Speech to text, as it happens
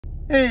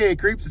Hey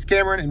creeps, it's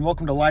Cameron and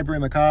welcome to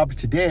Library Macabre.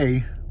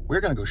 Today, we're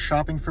gonna go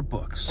shopping for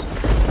books.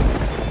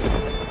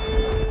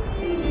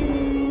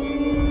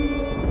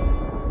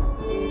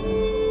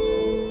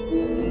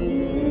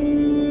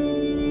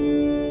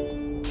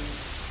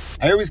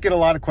 I always get a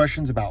lot of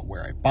questions about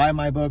where I buy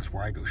my books,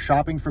 where I go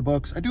shopping for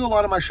books. I do a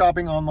lot of my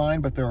shopping online,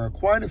 but there are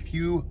quite a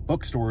few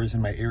bookstores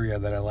in my area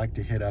that I like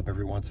to hit up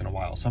every once in a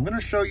while. So I'm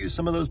gonna show you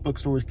some of those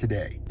bookstores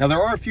today. Now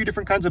there are a few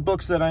different kinds of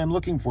books that I am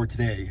looking for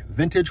today.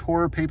 Vintage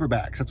horror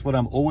paperbacks, that's what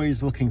I'm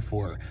always looking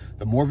for.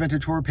 The more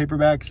vintage horror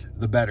paperbacks,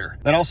 the better.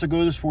 That also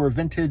goes for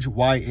vintage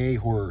YA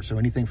horror, so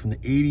anything from the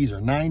 80s or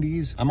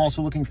 90s. I'm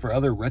also looking for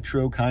other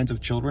retro kinds of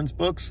children's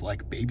books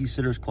like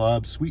Babysitter's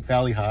Club, Sweet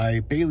Valley High,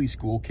 Bailey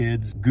School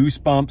Kids,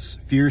 Goosebumps,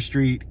 Fear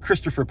Street,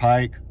 Christopher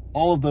Pike,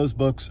 all of those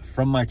books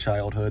from my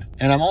childhood.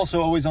 And I'm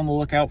also always on the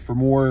lookout for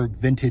more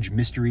vintage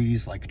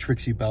mysteries like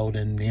Trixie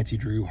Belden, Nancy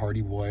Drew,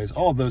 Hardy Boys,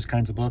 all of those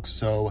kinds of books.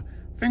 So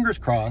fingers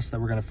crossed that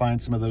we're gonna find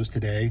some of those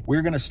today.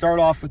 We're gonna start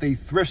off with a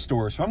thrift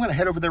store. So I'm gonna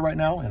head over there right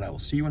now and I will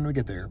see you when we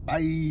get there.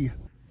 Bye.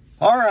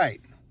 All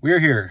right, we're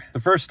here. The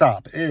first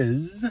stop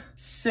is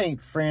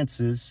St.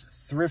 Francis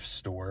Thrift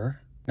Store.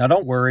 Now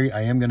don't worry,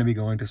 I am going to be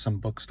going to some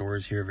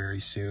bookstores here very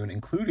soon,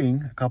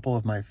 including a couple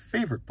of my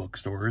favorite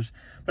bookstores.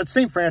 But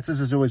St. Francis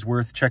is always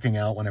worth checking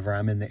out whenever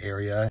I'm in the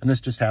area, and this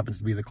just happens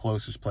to be the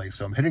closest place.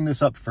 So I'm hitting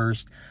this up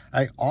first.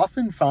 I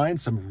often find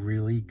some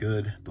really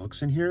good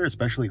books in here,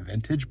 especially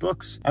vintage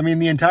books. I mean,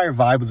 the entire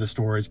vibe of the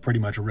store is pretty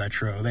much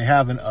retro. They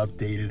haven't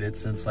updated it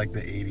since like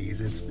the 80s.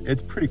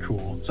 It's pretty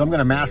cool. So I'm going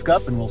to mask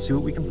up and we'll see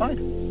what we can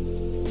find.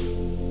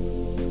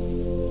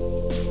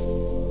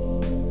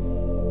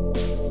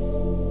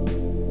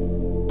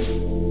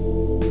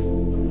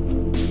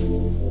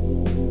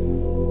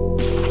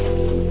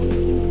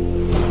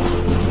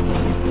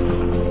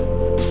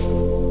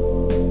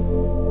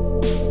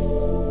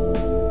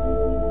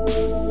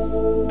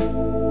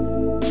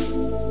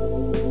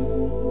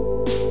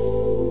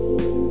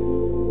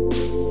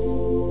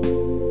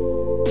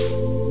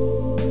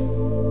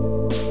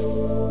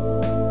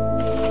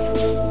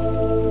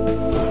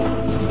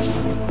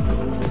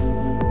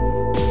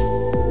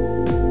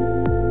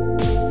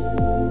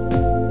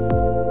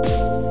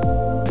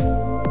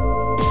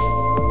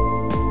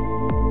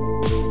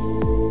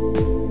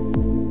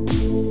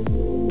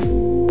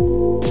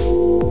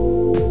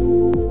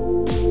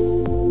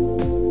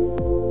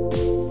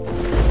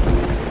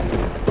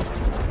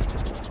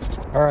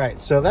 All right,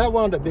 so that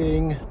wound up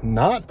being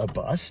not a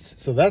bust,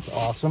 so that's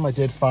awesome. I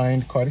did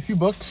find quite a few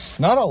books,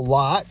 not a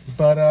lot,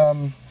 but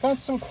found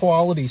some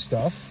quality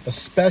stuff,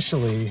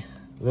 especially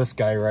this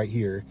guy right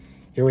here.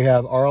 Here we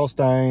have R.L.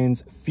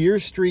 Stine's Fear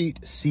Street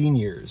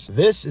Seniors.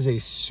 This is a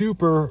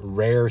super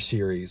rare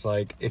series.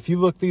 Like, if you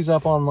look these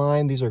up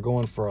online, these are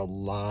going for a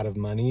lot of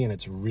money, and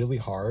it's really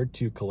hard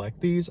to collect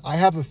these. I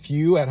have a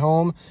few at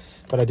home,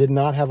 but I did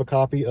not have a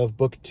copy of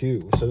book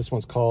 2. So this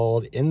one's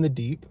called In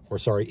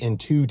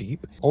Too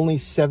Deep. Only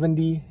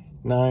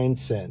 79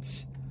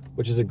 cents,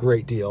 which is a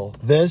great deal.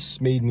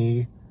 This made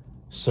me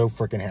so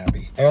freaking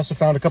happy. I also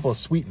found a couple of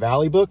Sweet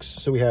Valley books.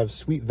 So we have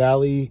Sweet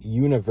Valley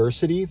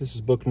University. This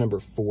is book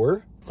number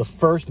 4. The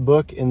first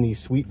book in the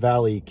Sweet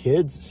Valley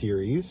Kids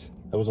series.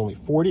 That was only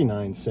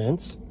 49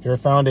 cents. Here I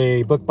found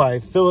a book by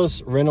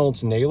Phyllis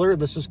Reynolds Naylor.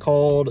 This is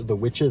called The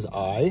Witch's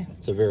Eye.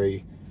 It's a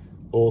very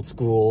old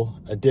school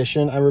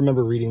edition. I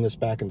remember reading this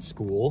back in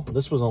school.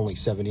 This was only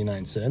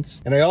 79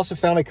 cents. And I also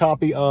found a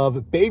copy of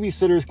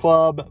Babysitter's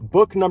Club,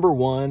 book number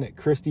 1,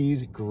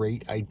 Christie's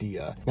Great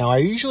Idea. Now, I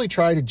usually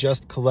try to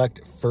just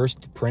collect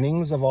first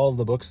printings of all of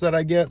the books that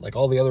I get. Like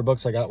all the other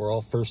books I got were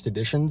all first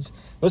editions.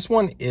 This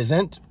one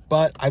isn't,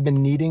 but I've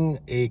been needing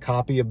a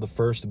copy of the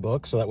first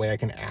book so that way I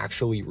can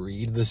actually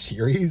read the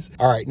series.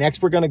 All right,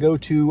 next we're gonna go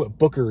to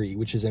Bookery,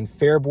 which is in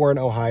Fairborn,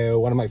 Ohio,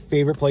 one of my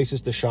favorite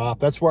places to shop.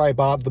 That's where I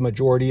bought the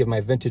majority of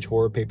my vintage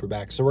horror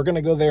paperbacks. So we're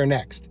gonna go there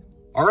next.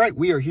 All right,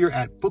 we are here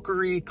at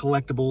Bookery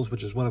Collectibles,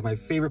 which is one of my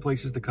favorite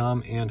places to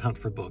come and hunt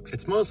for books.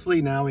 It's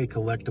mostly now a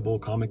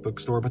collectible comic book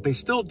store, but they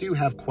still do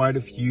have quite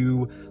a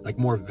few like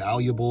more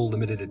valuable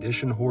limited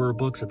edition horror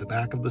books at the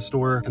back of the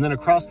store. And then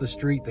across the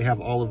street, they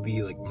have all of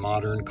the like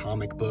modern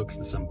comic books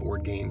and some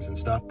board games and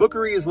stuff.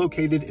 Bookery is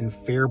located in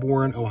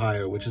Fairborn,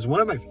 Ohio, which is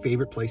one of my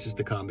favorite places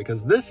to come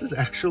because this is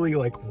actually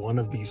like one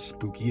of the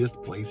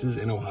spookiest places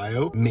in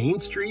Ohio. Main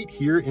Street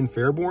here in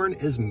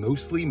Fairborn is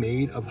mostly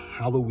made of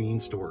Halloween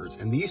stores,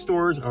 and these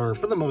stores are,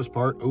 for the most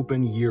part,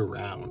 open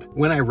year-round.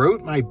 When I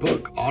wrote my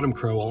book, Autumn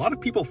Crow, a lot of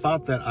people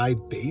thought that I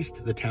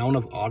based the town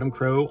of Autumn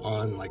Crow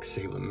on like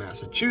Salem,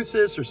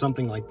 Massachusetts or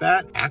something like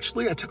that.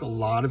 Actually, I took a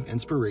lot of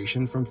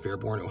inspiration from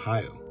Fairborn,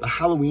 Ohio. The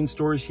Halloween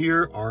stores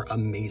here are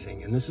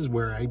amazing, and this is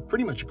where I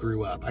pretty much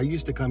grew up. I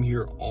used to come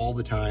here all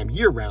the time,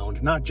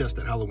 year-round, not just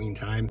at Halloween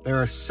time. There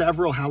are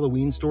several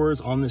Halloween stores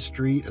on the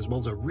street, as well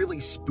as a really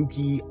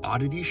spooky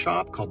oddity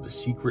shop called the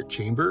Secret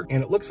Chamber,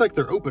 and it looks like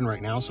they're open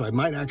right now, so I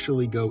might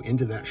actually go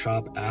into that shop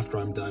after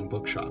I'm done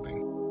book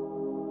shopping.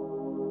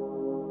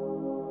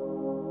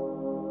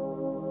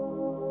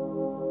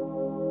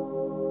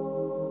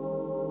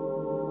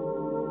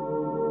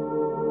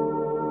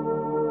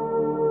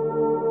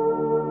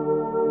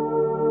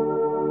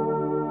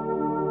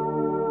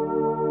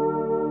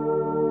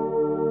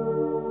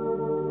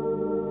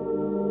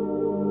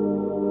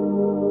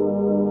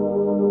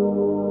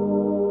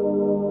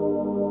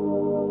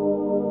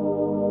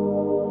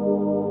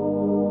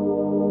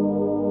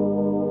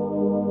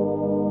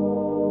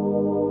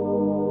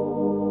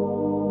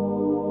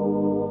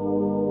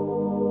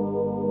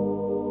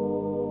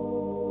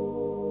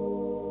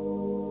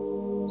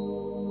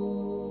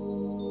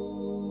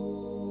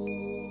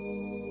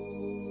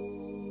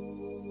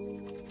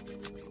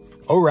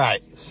 All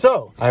right,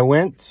 so I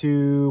went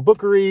to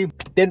Bookery,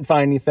 didn't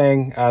find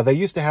anything. They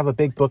used to have a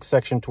big book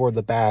section toward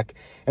the back,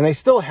 and they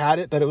still had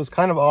it, but it was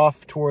kind of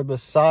off toward the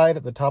side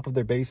at the top of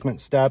their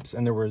basement steps,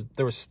 and there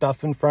was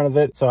stuff in front of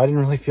it, so I didn't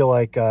really feel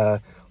like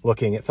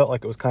looking. It felt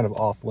like it was kind of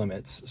off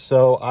limits.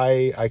 So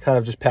I kind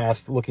of just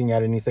passed looking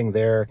at anything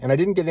there, and I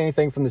didn't get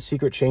anything from the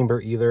secret chamber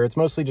either. It's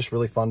mostly just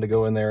really fun to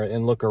go in there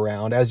and look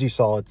around. As you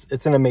saw,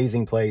 it's an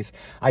amazing place.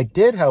 I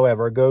did,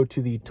 however, go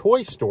to the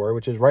toy store,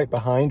 which is right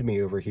behind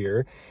me over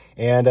here.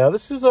 And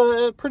this is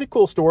a pretty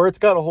cool store. It's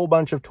got a whole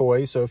bunch of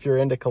toys, so if you're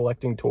into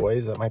collecting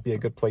toys, that might be a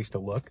good place to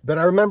look. But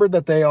I remembered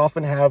that they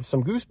often have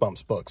some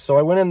Goosebumps books. So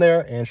I went in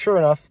there, and sure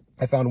enough,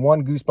 I found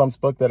one Goosebumps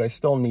book that I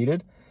still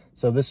needed.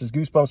 So this is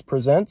Goosebumps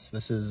Presents.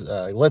 This is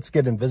Let's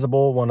Get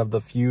Invisible, one of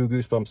the few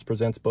Goosebumps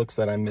Presents books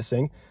that I'm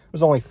missing. It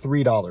was only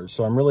 $3,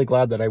 so I'm really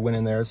glad that I went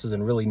in there. This is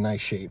in really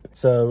nice shape.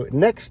 So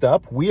next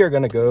up, we are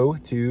going to go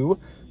to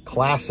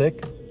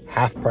classic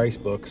half-price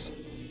books.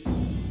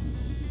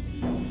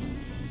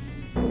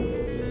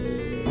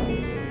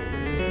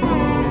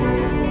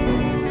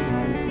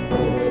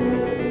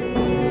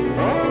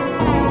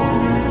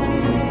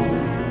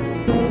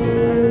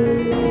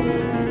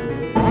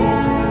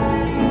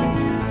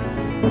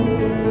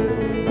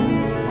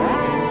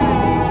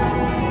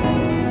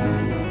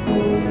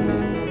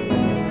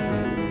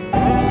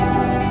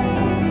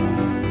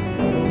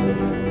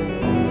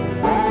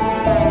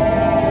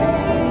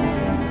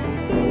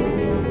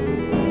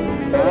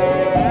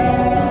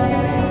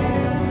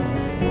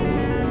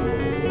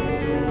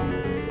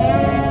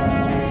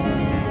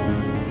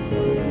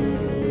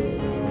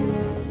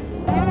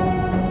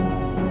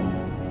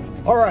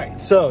 All right,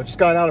 so just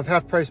got out of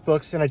half-price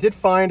books, and I did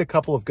find a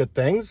couple of good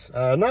things.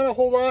 Not a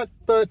whole lot,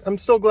 but I'm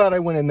still glad I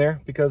went in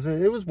there because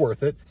it was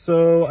worth it.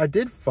 So I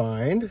did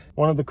find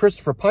one of the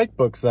Christopher Pike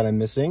books that I'm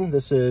missing.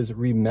 This is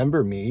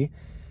Remember Me.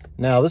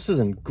 Now, this is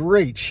in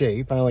great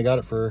shape. I only got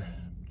it for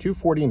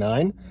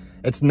 $2.49.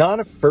 It's not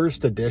a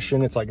first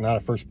edition. It's like not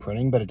a first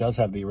printing, but it does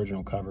have the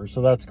original cover,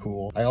 so that's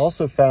cool. I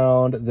also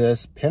found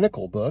this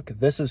Pinnacle book.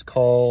 This is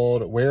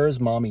called Where's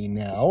Mommy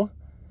Now?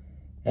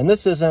 And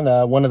this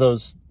isn't one of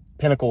those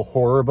Pinnacle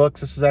horror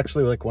books. This is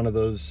actually like one of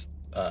those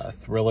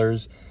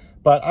thrillers,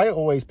 but I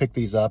always pick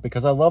these up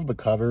because I love the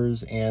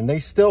covers, and they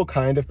still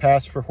kind of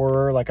pass for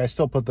horror. Like, I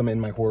still put them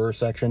in my horror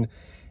section,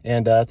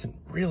 and it's in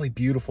really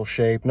beautiful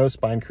shape, no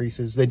spine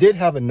creases. They did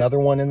have another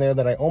one in there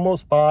that I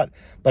almost bought,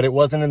 but it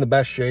wasn't in the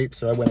best shape,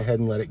 so I went ahead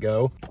and let it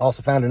go.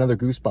 Also found another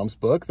Goosebumps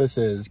book. This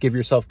is Give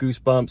Yourself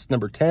Goosebumps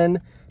number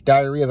 10,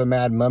 Diary of a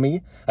Mad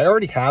Mummy. I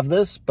already have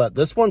this, but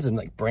this one's in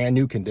like brand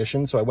new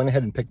condition, so I went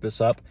ahead and picked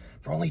this up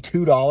for only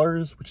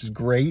 $2, which is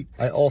great.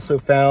 I also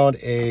found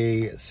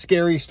a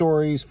Scary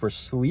Stories for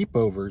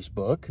Sleepovers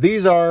book.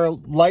 These are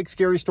like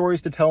Scary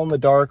Stories to Tell in the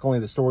Dark, only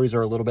the stories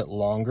are a little bit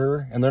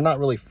longer, and they're not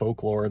really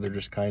folklore, they're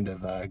just kind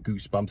of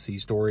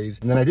Goosebumpsy stories.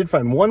 And then I did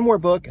find one more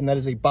book, and that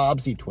is a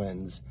Bobbsey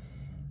Twins.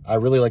 I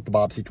really like the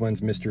Bobbsey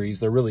Twins mysteries.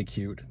 They're really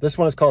cute. This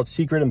one is called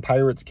Secret in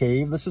Pirate's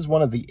Cave. This is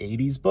one of the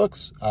 80s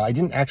books. I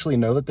didn't actually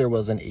know that there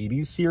was an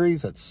 80s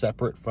series that's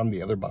separate from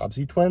the other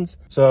Bobbsey Twins.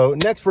 So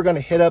next we're going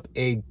to hit up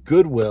a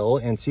Goodwill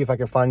and see if I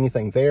can find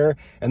anything there.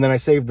 And then I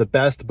saved the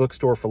best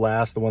bookstore for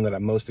last, the one that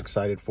I'm most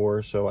excited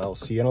for. So I'll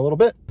see you in a little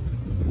bit.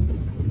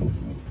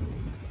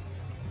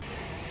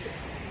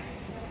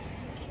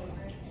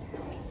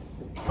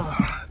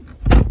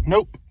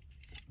 Nope.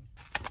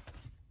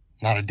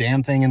 Not a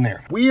damn thing in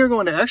there. We are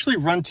going to actually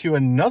run to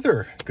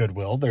another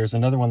Goodwill. There's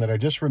another one that I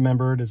just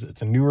remembered.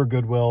 It's a newer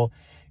Goodwill,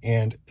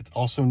 and it's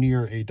also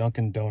near a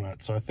Dunkin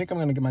Donuts. So I think I'm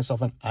going to get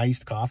myself an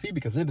iced coffee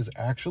because it is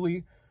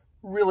actually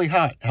really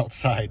hot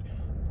outside.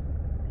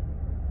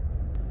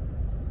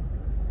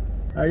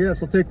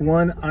 Yes, I'll take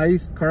one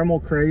iced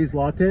caramel craze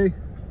latte.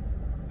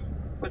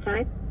 What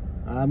size?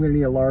 I'm going to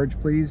need a large,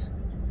 please.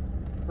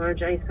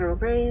 Large iced caramel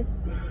craze.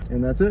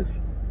 And that's it.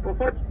 Go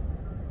for it.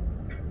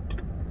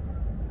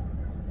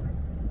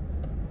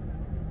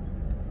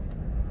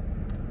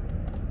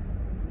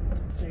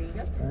 There you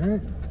go. All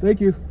right. Thank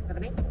you. Have a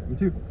night. You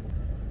too.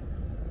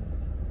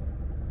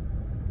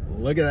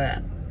 Look at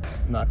that.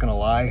 Not gonna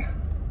lie,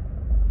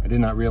 I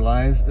did not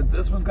realize that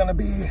this was gonna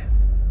be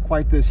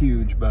quite this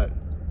huge, but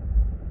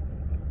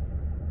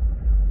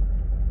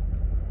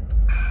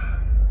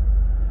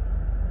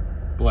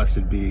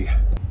blessed be.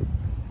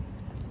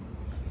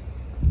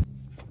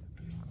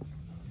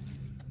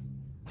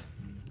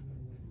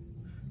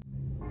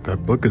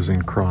 That book is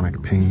in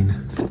chronic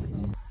pain.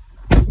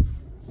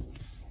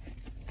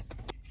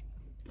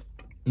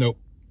 Nope,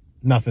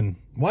 nothing.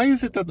 Why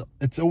is it that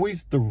it's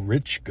always the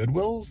rich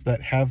Goodwills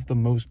that have the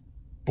most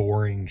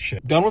boring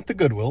shit? Done with the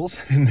Goodwills,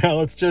 and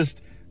now it's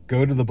just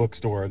go to the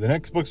bookstore. The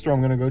next bookstore I'm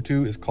going to go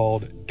to is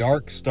called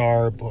Dark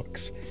Star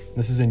Books.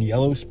 This is in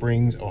Yellow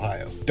Springs,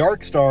 Ohio.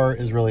 Dark Star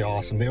is really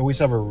awesome. They always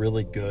have a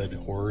really good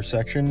horror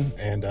section,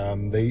 and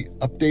they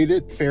update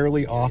it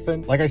fairly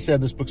often. Like I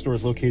said, this bookstore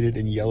is located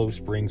in Yellow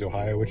Springs,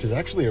 Ohio, which is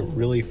actually a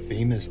really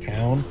famous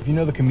town. If you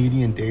know the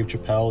comedian Dave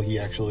Chappelle, he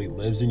actually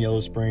lives in Yellow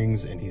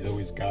Springs, and he's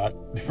always got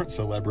different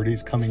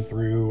celebrities coming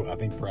through. I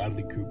think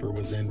Bradley Cooper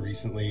was in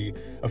recently,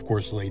 of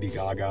course Lady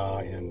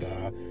Gaga, and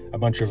a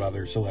bunch of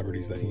other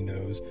celebrities that he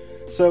knows.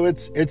 So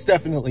it's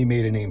definitely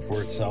made a name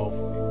for itself.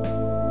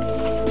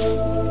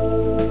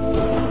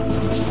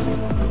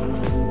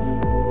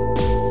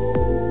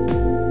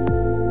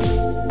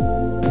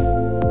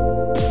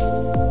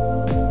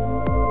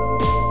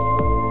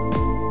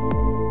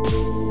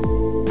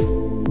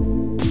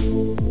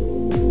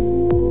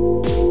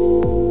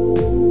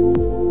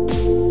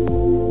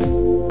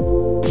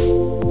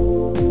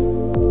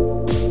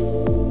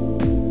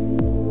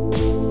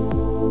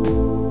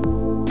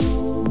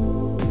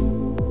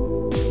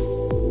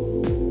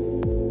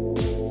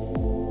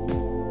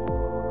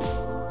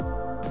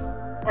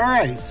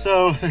 Alright,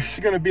 so there's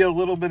going to be a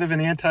little bit of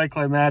an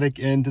anticlimactic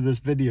end to this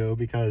video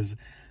because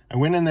I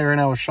went in there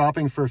and I was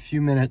shopping for a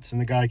few minutes and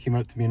the guy came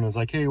up to me and was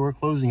like, hey, we're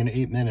closing in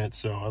 8 minutes.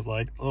 So I was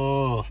like,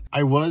 oh,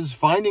 I was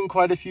finding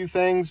quite a few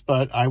things,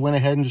 but I went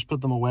ahead and just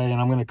put them away, and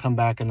I'm going to come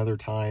back another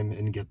time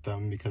and get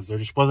them because there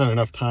just wasn't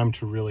enough time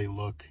to really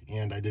look,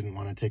 and I didn't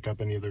want to take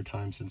up any of their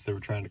time since they were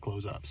trying to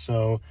close up.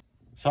 So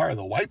sorry,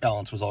 the white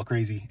balance was all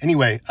crazy.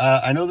 Anyway,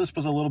 I know this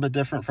was a little bit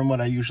different from what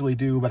I usually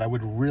do, but I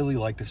would really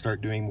like to start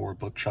doing more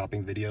book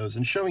shopping videos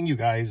and showing you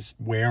guys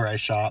where I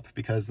shop,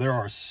 because there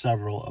are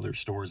several other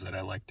stores that I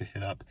like to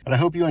hit up. But I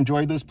hope you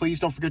enjoyed this. Please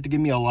don't forget to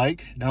give me a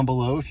like down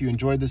below if you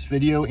enjoyed this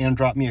video, and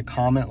drop me a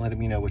comment letting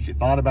me know what you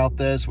thought about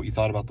this, what you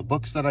thought about the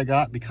books that I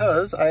got,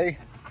 because I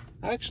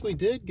actually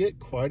did get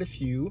quite a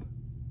few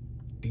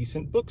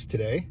decent books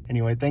today.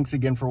 Anyway, thanks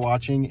again for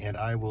watching, and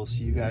I will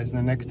see you guys in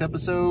the next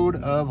episode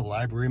of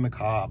Library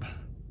Macabre.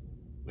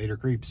 Later,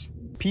 creeps.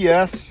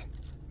 P.S.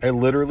 I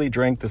literally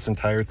drank this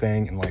entire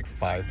thing in like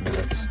 5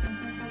 minutes.